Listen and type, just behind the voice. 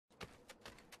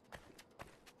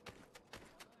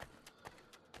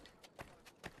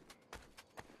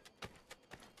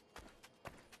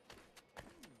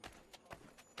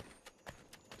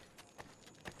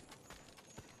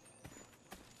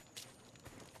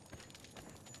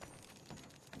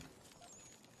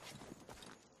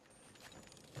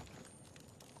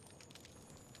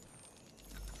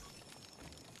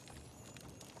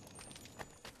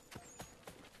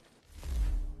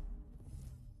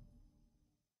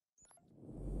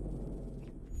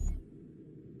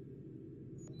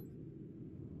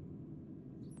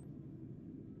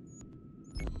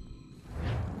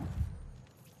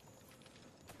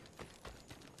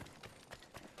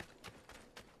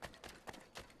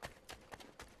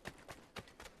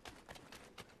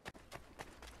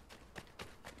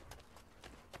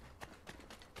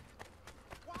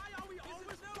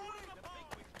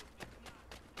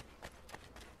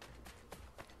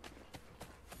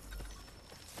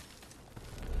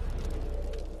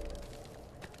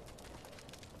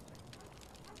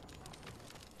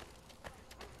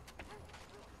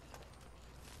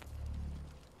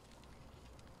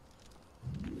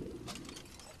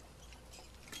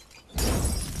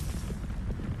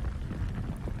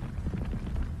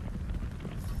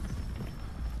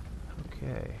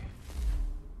Okay.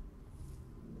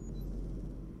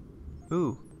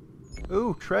 Ooh.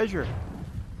 Ooh, treasure!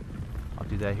 I'll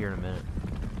do that here in a minute.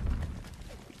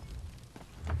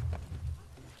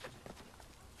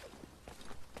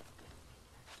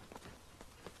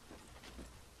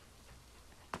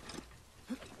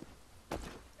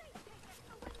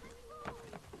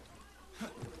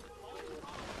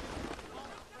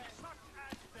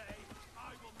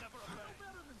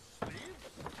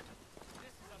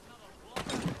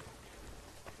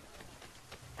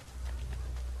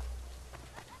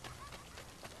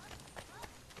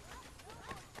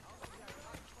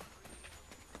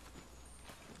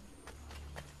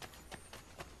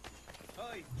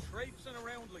 Traipsing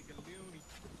around like a loony.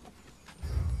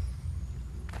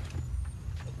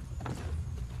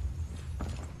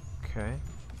 Okay.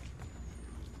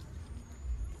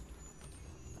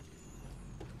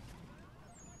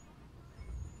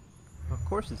 Of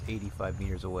course it's 85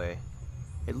 meters away.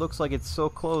 It looks like it's so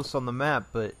close on the map,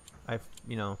 but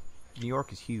you know, New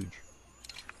York is huge.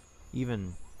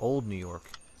 Even old New York.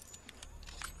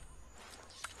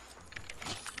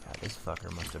 God, this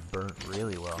fucker must have burnt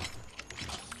really well.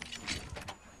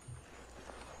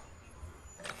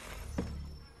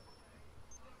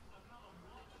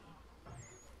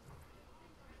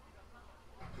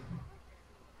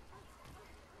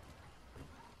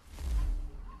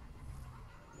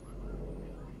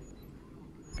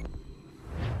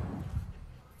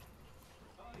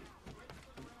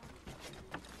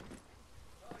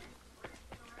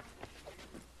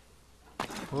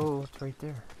 Whoa, it's right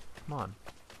there. Come on.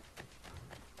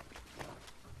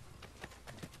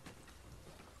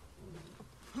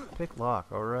 Pick lock.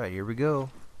 Alright, here we go.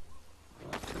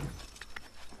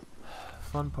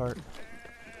 Fun part.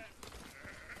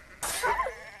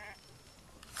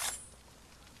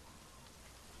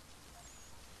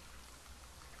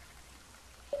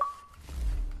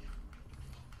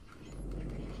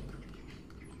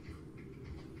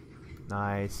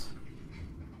 Nice.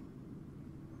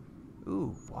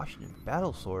 Ooh, Washington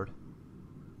battle sword.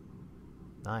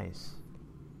 Nice.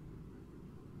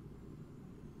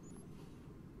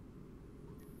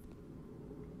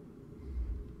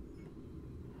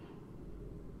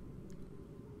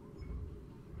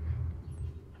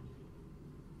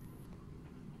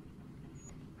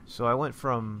 So I went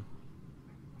from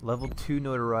level 2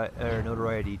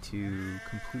 notoriety to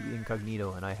completely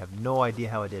incognito, and I have no idea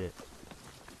how I did it.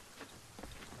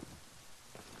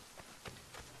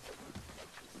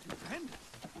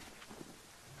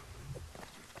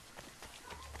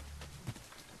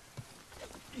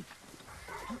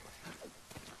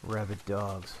 Rabid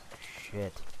dogs.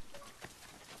 Shit.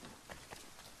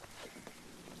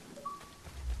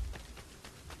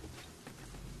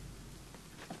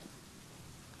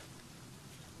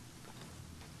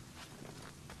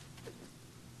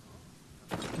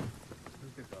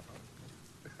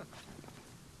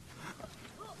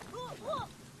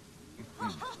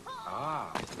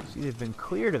 See, they've been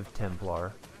cleared of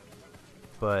Templar,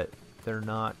 but they're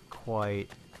not quite,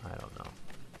 I don't know.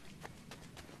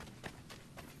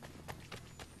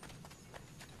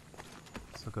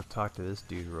 So go talk to this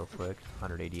dude real quick.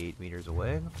 188 meters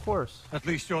away, of course. At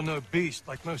least you're no beast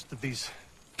like most of these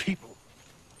people.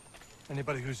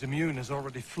 Anybody who's immune has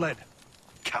already fled.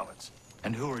 Cowards.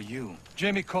 And who are you?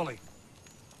 Jamie Colley.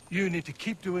 You need to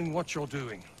keep doing what you're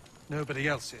doing. Nobody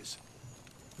else is.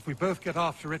 If we both get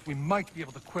after it, we might be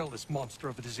able to quell this monster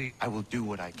of a disease. I will do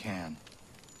what I can.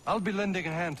 I'll be lending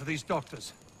a hand to these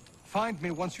doctors. Find me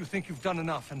once you think you've done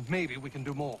enough, and maybe we can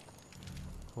do more.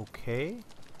 Okay.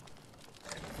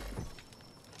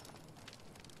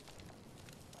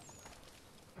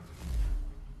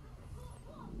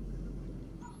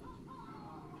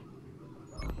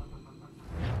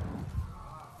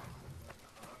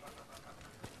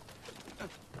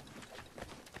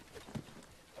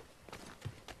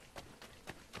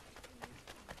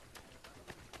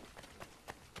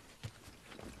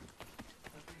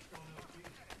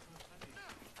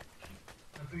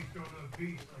 At least you're no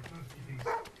beast like most of these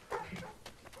people.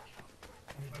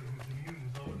 Anybody who's immune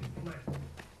has already fled.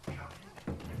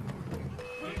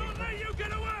 We'll not let you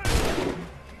get away!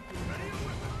 Ready your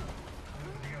weapon!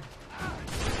 Nobody else.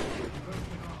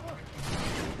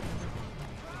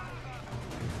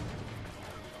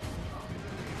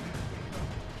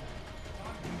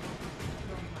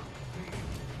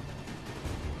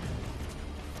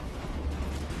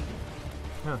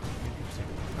 Huh.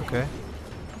 Okay.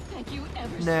 Thank you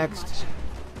ever Next. so much.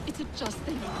 It's a just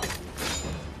thing.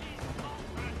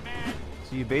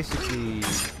 So you basically,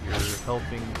 you're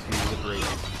helping to liberate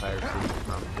this entire city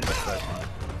from destruction.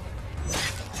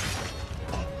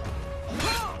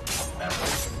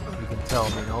 You can tell.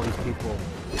 I mean, all these people,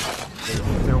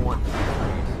 they're wanting to be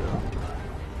free,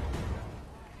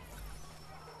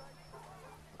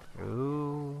 so.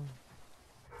 Ooh.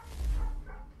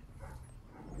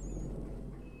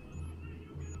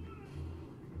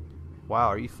 Wow,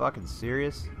 are you fucking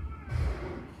serious?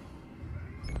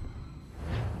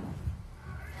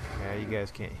 Yeah, you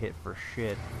guys can't hit for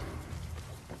shit.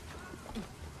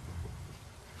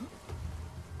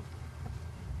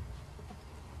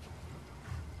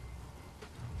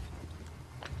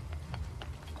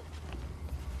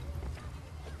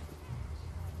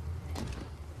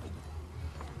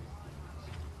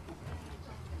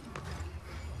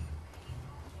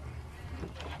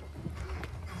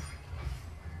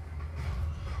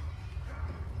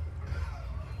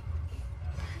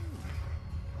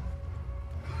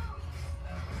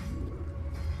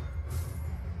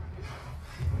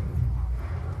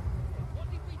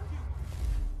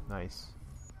 Nice.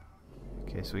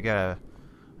 Okay, so we got a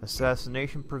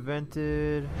assassination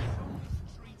prevented.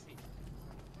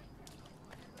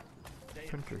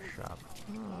 Printer shop.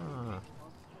 Ah.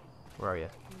 Where are you?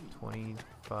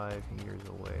 25 meters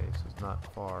away, so it's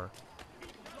not far.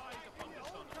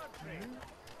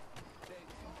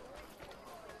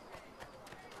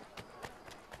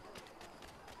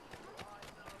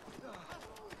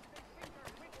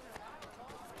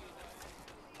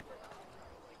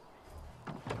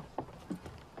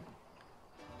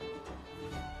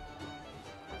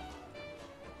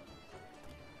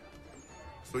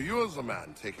 So you're the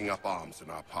man taking up arms in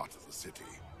our part of the city.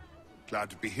 Glad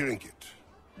to be hearing it.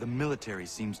 The military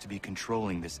seems to be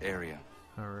controlling this area.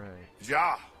 Alright.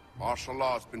 Yeah, martial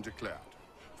law has been declared.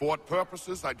 For what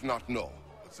purposes, I do not know,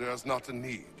 but there's not a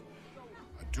need.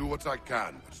 I do what I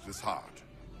can, but it is hard.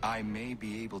 I may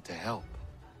be able to help.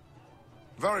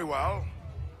 Very well.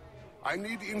 I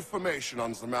need information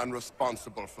on the man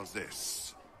responsible for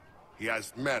this. He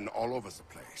has men all over the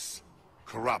place.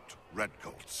 Corrupt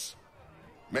redcoats.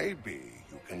 Maybe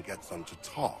you can get them to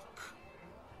talk.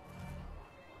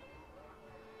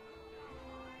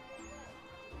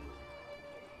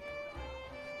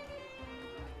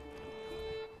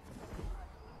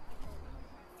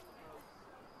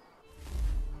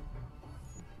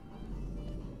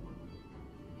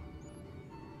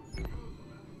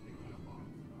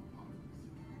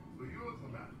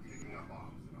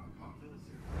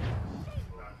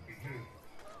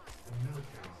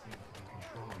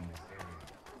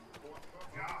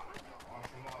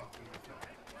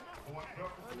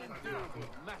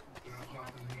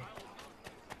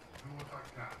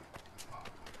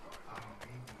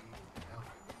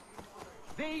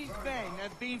 These men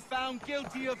have been found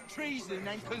guilty of treason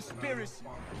and conspiracy.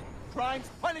 Crimes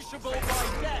punishable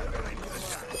by death.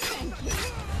 Thank you.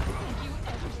 Thank you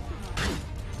ever so much.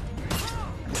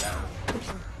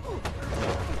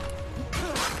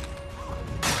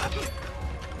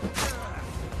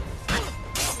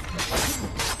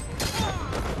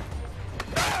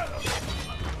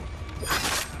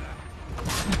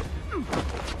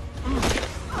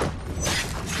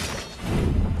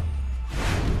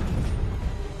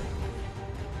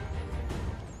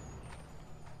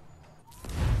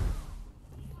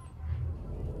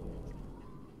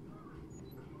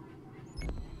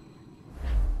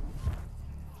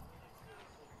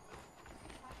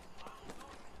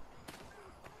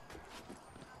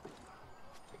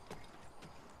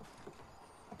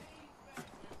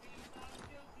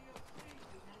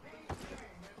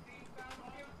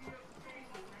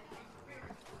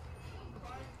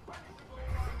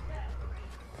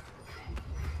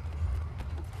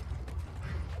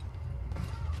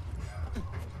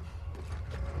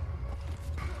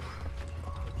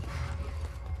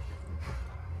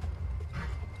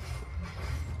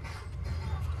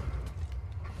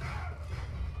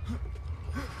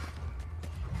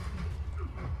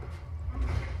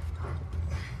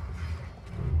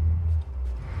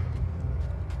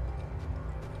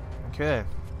 Okay.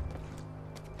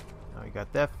 Now we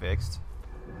got that fixed.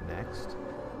 Next.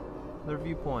 Another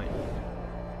viewpoint.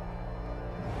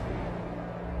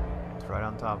 It's right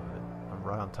on top of it. I'm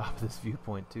right on top of this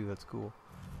viewpoint too, that's cool.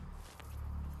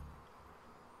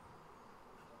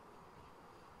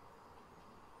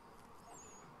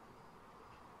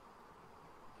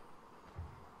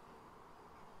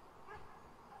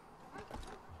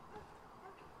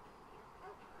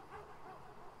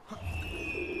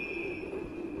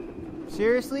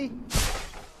 Seriously?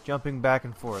 Jumping back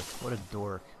and forth. What a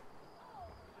dork.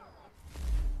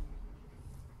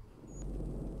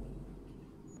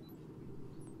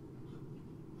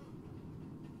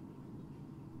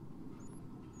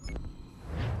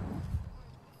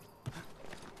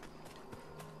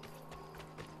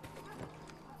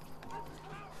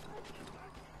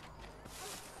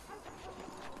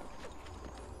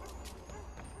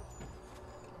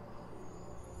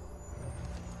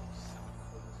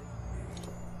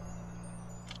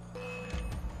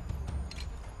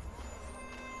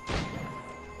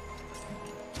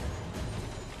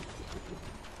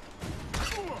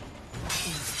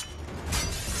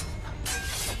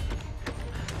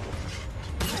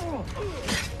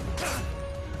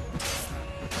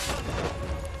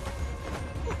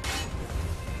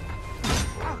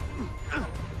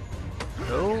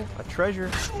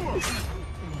 treasure.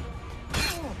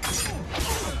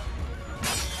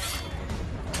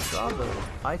 Saw the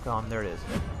icon. There it is.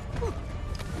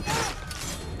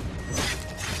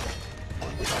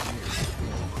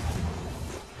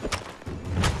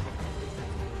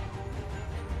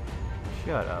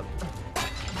 Shut up.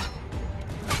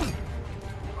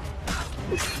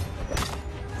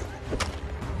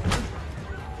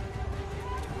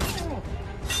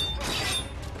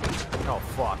 Oh,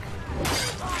 fuck.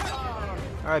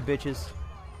 Alright, bitches.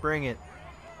 Bring it.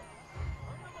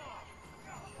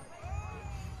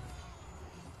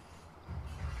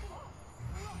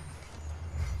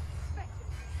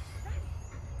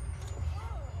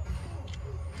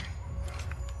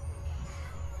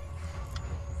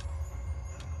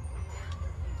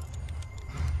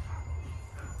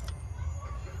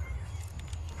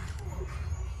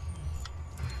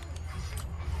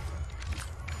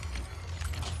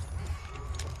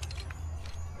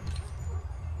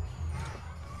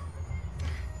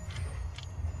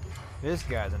 This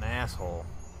guy's an asshole.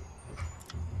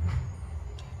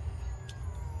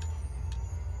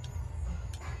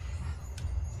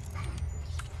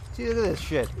 See, look at this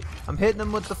shit. I'm hitting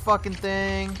him with the fucking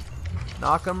thing.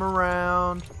 Knock him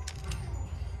around.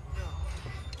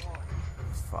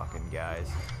 Fucking guys.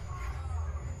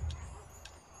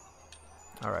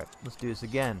 Alright, let's do this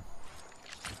again.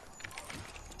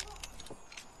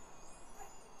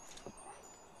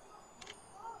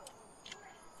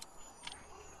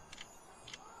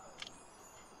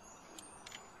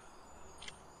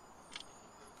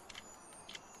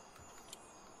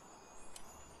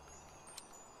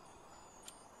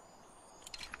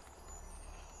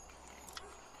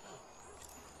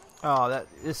 Oh, that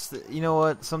is, you know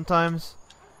what, sometimes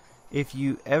if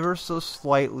you ever so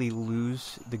slightly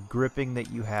lose the gripping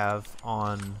that you have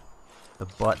on the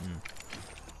button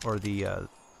or the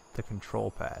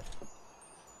control pad,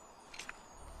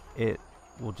 it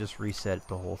will just reset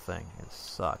the whole thing. It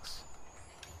sucks.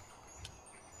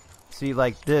 See,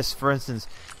 like this, for instance,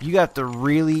 you got to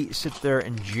really sit there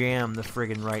and jam the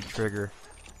friggin' right trigger.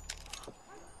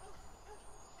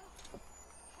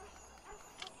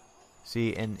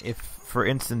 See, and if, for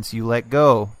instance, you let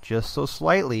go just so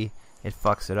slightly, it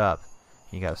fucks it up.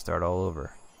 You gotta start all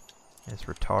over. It's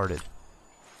retarded.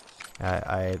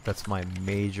 That's my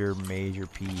major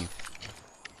peeve.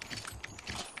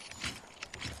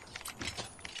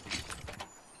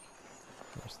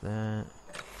 There's that.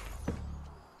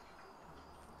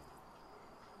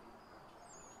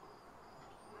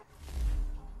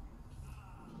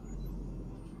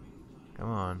 Come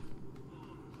on.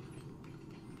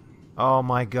 Oh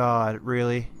my god,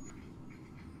 really?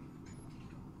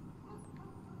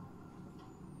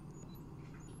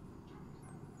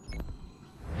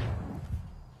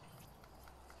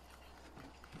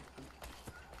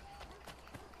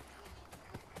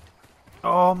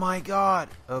 Oh my god!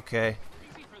 Okay.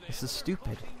 This is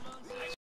stupid.